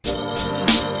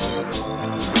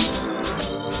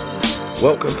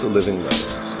Welcome to Living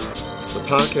Letters, the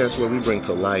podcast where we bring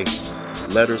to life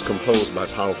letters composed by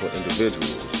powerful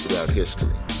individuals throughout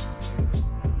history.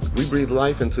 We breathe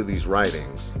life into these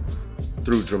writings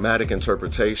through dramatic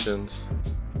interpretations,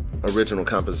 original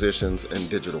compositions, and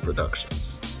digital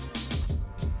productions.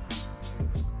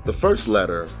 The first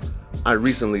letter I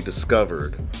recently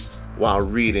discovered while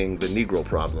reading The Negro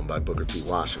Problem by Booker T.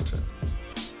 Washington.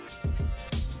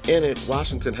 In it,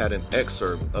 Washington had an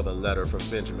excerpt of a letter from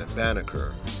Benjamin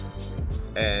Bannekar,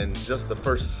 and just the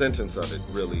first sentence of it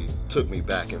really took me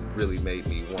back and really made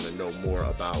me want to know more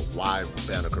about why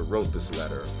Bannekar wrote this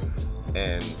letter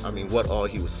and, what all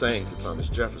he was saying to Thomas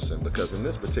Jefferson, because in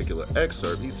this particular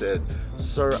excerpt, he said,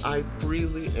 "Sir, I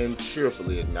freely and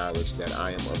cheerfully acknowledge that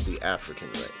I am of the African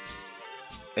race,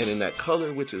 and in that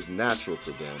color which is natural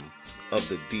to them, of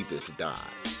the deepest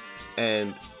dye."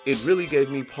 And it really gave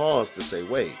me pause to say,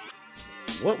 wait,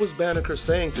 what was Bannekar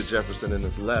saying to Jefferson in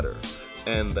this letter?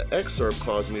 And the excerpt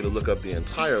caused me to look up the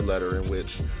entire letter, in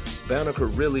which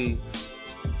Bannekar really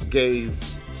gave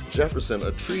Jefferson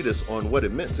a treatise on what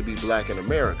it meant to be black in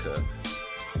America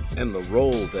and the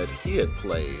role that he had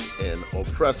played in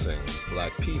oppressing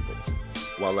black people,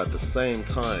 while at the same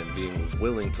time being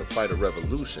willing to fight a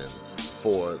revolution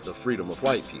for the freedom of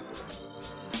white people.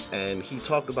 And he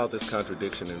talked about this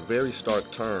contradiction in very stark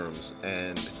terms,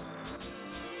 and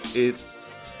it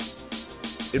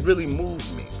really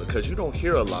moved me, because you don't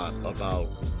hear a lot about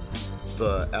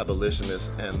the abolitionists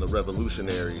and the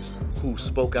revolutionaries who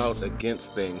spoke out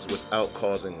against things without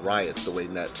causing riots the way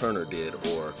Nat Turner did,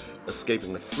 or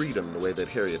escaping the freedom the way that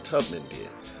Harriet Tubman did.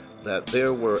 That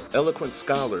there were eloquent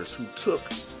scholars who took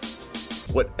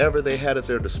whatever they had at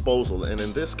their disposal, and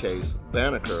in this case,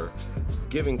 Bannekar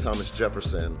giving Thomas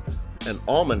Jefferson an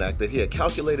almanac that he had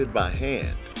calculated by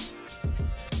hand.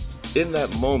 In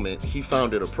that moment, he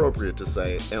found it appropriate to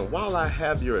say, "And while I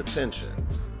have your attention,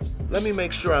 let me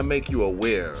make sure I make you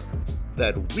aware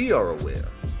that we are aware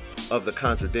of the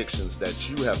contradictions that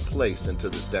you have placed into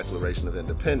this Declaration of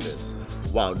Independence,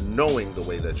 while knowing the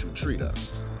way that you treat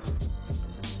us."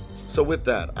 So with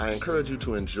that, I encourage you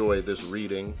to enjoy this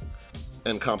reading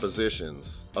and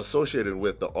compositions associated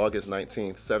with the August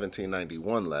 19th,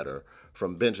 1791 letter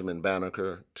from Benjamin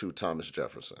Bannekar to Thomas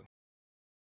Jefferson.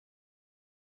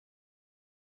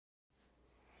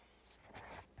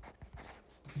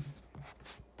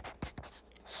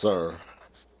 Sir,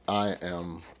 I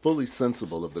am fully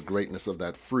sensible of the greatness of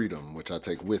that freedom which I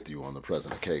take with you on the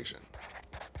present occasion.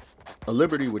 A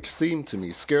liberty which seemed to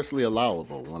me scarcely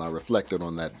allowable when I reflected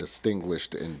on that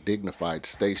distinguished and dignified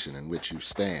station in which you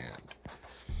stand,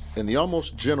 and the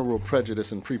almost general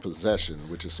prejudice and prepossession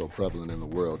which is so prevalent in the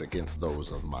world against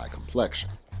those of my complexion.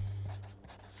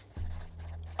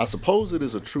 I suppose it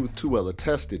is a truth too well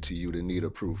attested to you to need a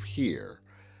proof here,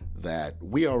 that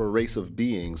we are a race of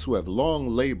beings who have long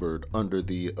labored under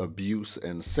the abuse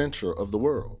and censure of the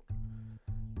world,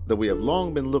 that we have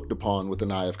long been looked upon with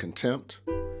an eye of contempt,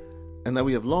 and that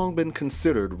we have long been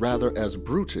considered rather as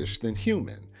brutish than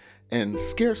human, and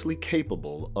scarcely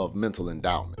capable of mental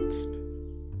endowments.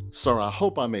 Sir, I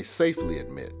hope I may safely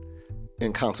admit,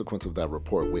 in consequence of that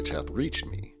report which hath reached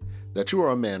me, that you are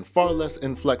a man far less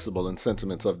inflexible in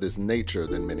sentiments of this nature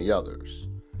than many others,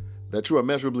 that you are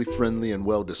measurably friendly and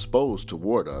well disposed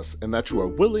toward us, and that you are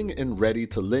willing and ready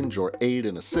to lend your aid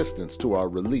and assistance to our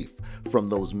relief from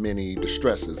those many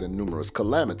distresses and numerous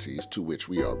calamities to which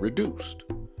we are reduced.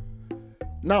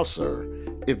 Now, sir,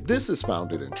 if this is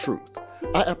founded in truth,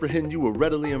 I apprehend you will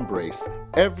readily embrace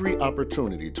every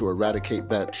opportunity to eradicate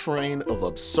that train of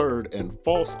absurd and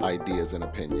false ideas and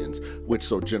opinions which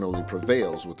so generally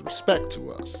prevails with respect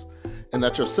to us, and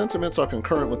that your sentiments are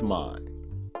concurrent with mine,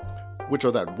 which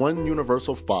are that one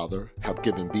universal Father hath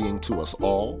given being to us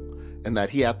all, and that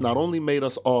he hath not only made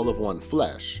us all of one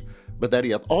flesh, but that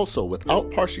he hath also,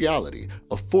 without partiality,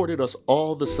 afforded us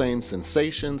all the same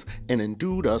sensations and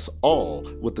endued us all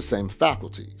with the same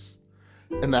faculties.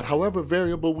 And that however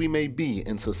variable we may be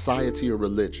in society or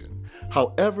religion,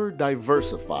 however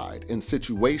diversified in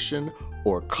situation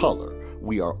or color,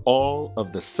 we are all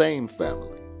of the same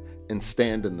family and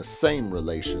stand in the same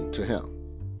relation to him.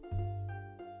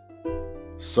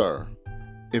 Sir,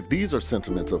 if these are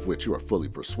sentiments of which you are fully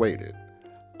persuaded,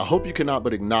 I hope you cannot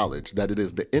but acknowledge that it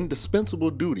is the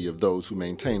indispensable duty of those who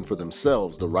maintain for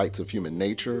themselves the rights of human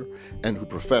nature and who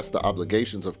profess the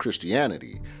obligations of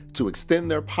Christianity to extend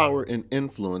their power and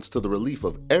influence to the relief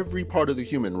of every part of the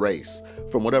human race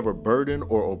from whatever burden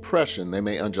or oppression they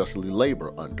may unjustly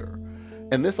labor under.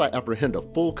 And this I apprehend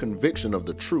a full conviction of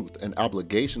the truth and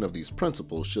obligation of these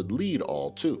principles should lead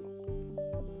all to.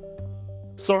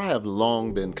 Sir, I have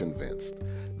long been convinced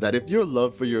that if your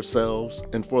love for yourselves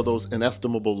and for those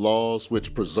inestimable laws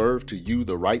which preserve to you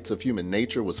the rights of human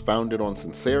nature was founded on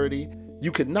sincerity,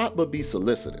 you could not but be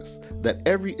solicitous that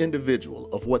every individual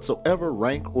of whatsoever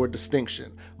rank or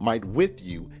distinction might with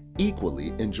you equally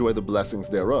enjoy the blessings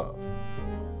thereof.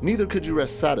 Neither could you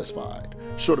rest satisfied,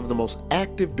 short of the most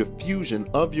active diffusion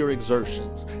of your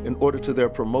exertions in order to their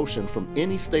promotion from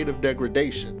any state of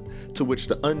degradation to which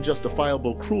the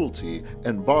unjustifiable cruelty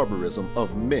and barbarism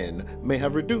of men may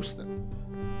have reduced them.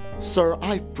 Sir,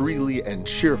 I freely and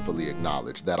cheerfully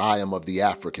acknowledge that I am of the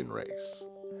African race,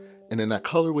 and in that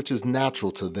color which is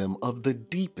natural to them of the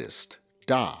deepest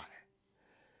dye.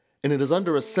 And it is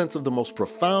under a sense of the most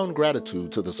profound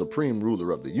gratitude to the supreme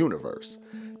ruler of the universe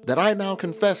that I now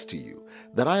confess to you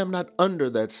that I am not under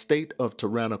that state of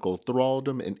tyrannical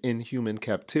thraldom and inhuman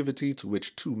captivity to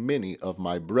which too many of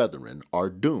my brethren are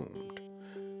doomed,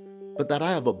 but that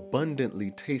I have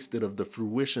abundantly tasted of the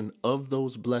fruition of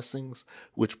those blessings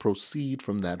which proceed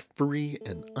from that free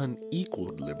and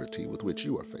unequaled liberty with which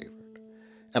you are favored.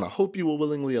 And I hope you will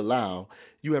willingly allow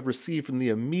you have received from the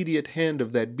immediate hand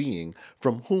of that being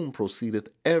from whom proceedeth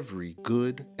every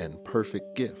good and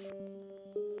perfect gift.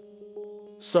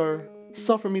 Sir,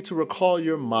 suffer me to recall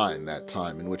your mind that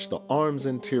time in which the arms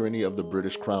and tyranny of the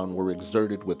British Crown were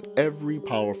exerted with every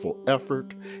powerful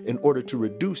effort in order to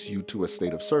reduce you to a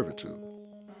state of servitude.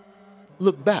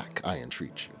 Look back, I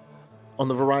entreat you, on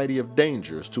the variety of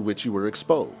dangers to which you were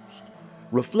exposed.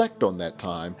 Reflect on that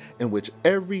time in which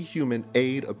every human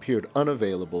aid appeared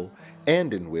unavailable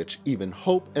and in which even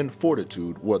hope and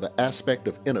fortitude wore the aspect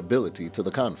of inability to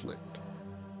the conflict.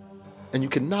 And you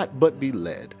cannot but be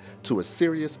led to a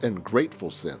serious and grateful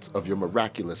sense of your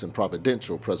miraculous and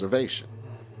providential preservation.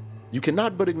 You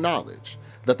cannot but acknowledge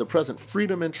that the present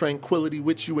freedom and tranquility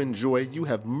which you enjoy you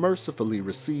have mercifully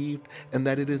received, and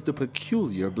that it is the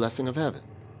peculiar blessing of heaven.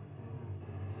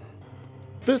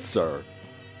 This, sir,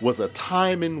 was a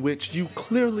time in which you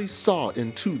clearly saw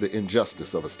into the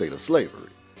injustice of a state of slavery,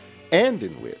 and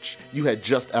in which you had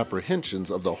just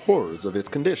apprehensions of the horrors of its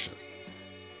condition.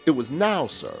 It was now,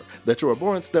 sir, that your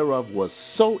abhorrence thereof was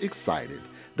so excited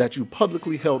that you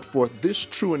publicly held forth this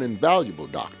true and invaluable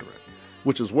doctrine,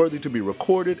 which is worthy to be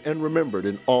recorded and remembered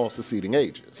in all succeeding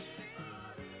ages.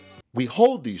 We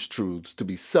hold these truths to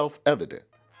be self-evident,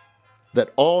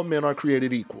 that all men are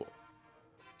created equal,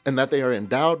 and that they are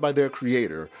endowed by their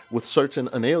Creator with certain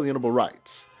unalienable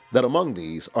rights, that among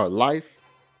these are life,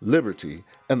 liberty,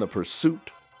 and the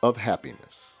pursuit of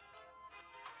happiness.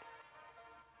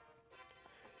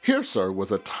 Here, sir,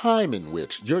 was a time in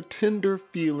which your tender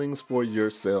feelings for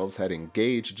yourselves had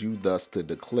engaged you thus to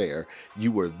declare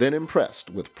you were then impressed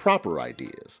with proper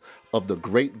ideas of the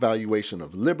great valuation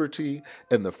of liberty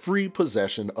and the free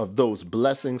possession of those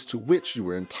blessings to which you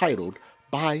were entitled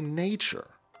by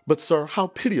nature. But, sir, how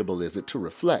pitiable is it to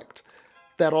reflect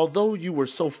that although you were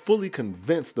so fully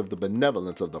convinced of the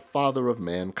benevolence of the Father of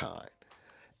mankind,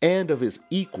 and of his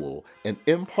equal and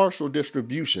impartial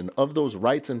distribution of those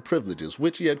rights and privileges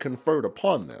which he had conferred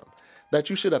upon them, that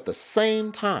you should at the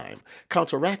same time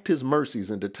counteract his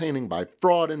mercies in detaining by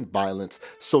fraud and violence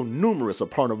so numerous a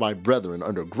part of my brethren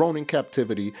under groaning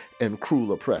captivity and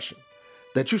cruel oppression,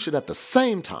 that you should at the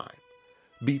same time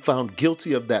be found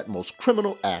guilty of that most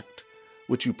criminal act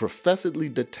which you professedly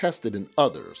detested in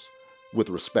others with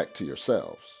respect to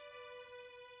yourselves.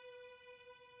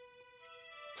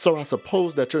 So I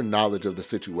suppose that your knowledge of the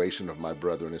situation of my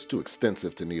brethren is too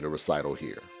extensive to need a recital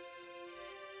here.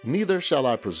 Neither shall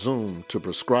I presume to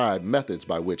prescribe methods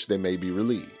by which they may be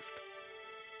relieved,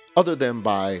 other than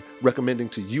by recommending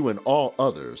to you and all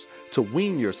others to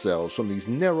wean yourselves from these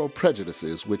narrow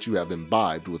prejudices which you have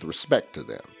imbibed with respect to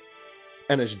them.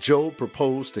 And as Job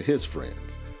proposed to his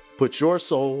friends, put your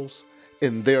souls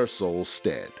in their souls'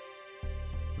 stead.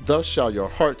 Thus shall your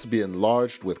hearts be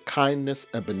enlarged with kindness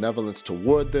and benevolence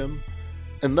toward them,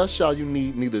 and thus shall you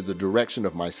need neither the direction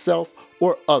of myself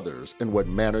or others in what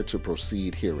manner to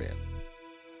proceed herein.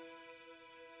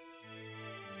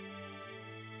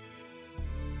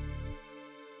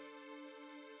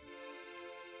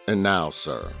 And now,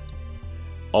 sir,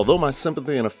 although my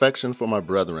sympathy and affection for my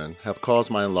brethren have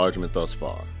caused my enlargement thus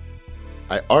far,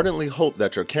 I ardently hope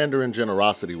that your candor and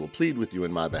generosity will plead with you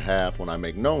in my behalf when I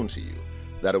make known to you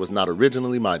that it was not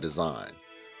originally my design,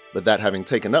 but that having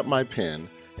taken up my pen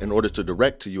in order to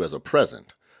direct to you as a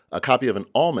present a copy of an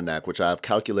almanac which I have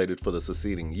calculated for the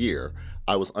succeeding year,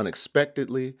 I was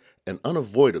unexpectedly and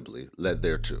unavoidably led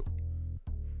thereto.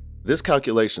 This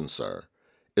calculation, sir,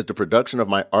 is the production of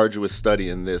my arduous study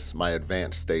in this my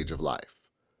advanced stage of life.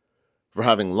 For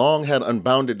having long had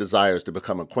unbounded desires to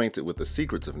become acquainted with the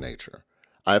secrets of nature,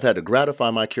 I have had to gratify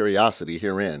my curiosity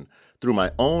herein through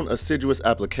my own assiduous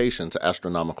application to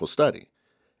astronomical study,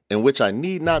 in which I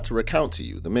need not to recount to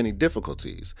you the many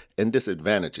difficulties and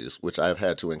disadvantages which I have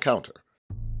had to encounter.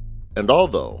 And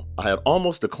although I had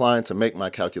almost declined to make my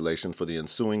calculation for the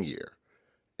ensuing year,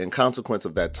 in consequence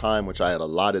of that time which I had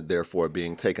allotted therefore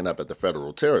being taken up at the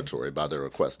federal territory by the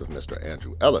request of Mr.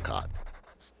 Andrew Ellicott,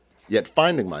 yet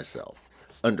finding myself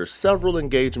under several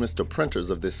engagements to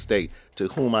printers of this state to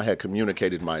whom I had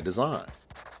communicated my design.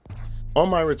 On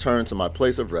my return to my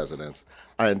place of residence,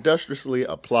 I industriously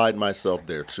applied myself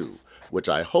thereto, which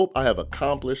I hope I have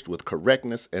accomplished with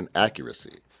correctness and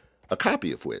accuracy, a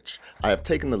copy of which I have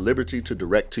taken the liberty to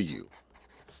direct to you,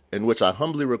 and which I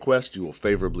humbly request you will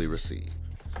favorably receive.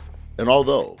 And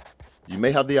although you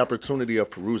may have the opportunity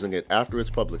of perusing it after its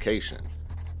publication,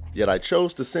 yet I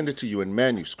chose to send it to you in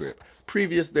manuscript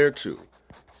previous thereto,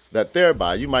 that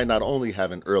thereby you might not only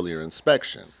have an earlier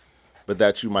inspection, but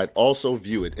that you might also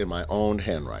view it in my own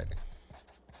handwriting.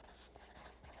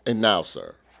 And now,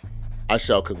 sir, I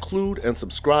shall conclude and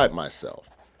subscribe myself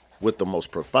with the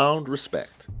most profound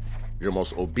respect, your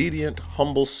most obedient,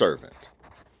 humble servant,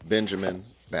 Benjamin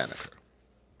Bannekar.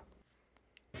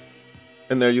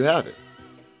 And there you have it,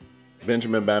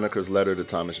 Benjamin Bannekar's letter to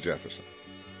Thomas Jefferson.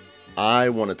 I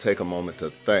want to take a moment to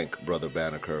thank Brother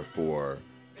Bannekar for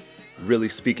really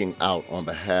speaking out on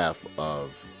behalf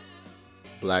of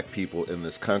Black people in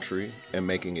this country and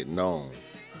making it known,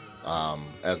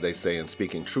 as they say, and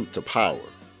speaking truth to power.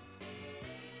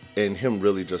 And him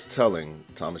really just telling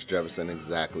Thomas Jefferson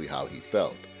exactly how he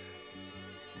felt.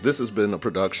 This has been a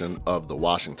production of the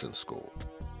Washington School.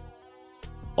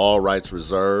 All rights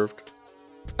reserved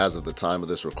as of the time of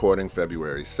this recording,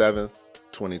 February 7th,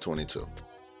 2022.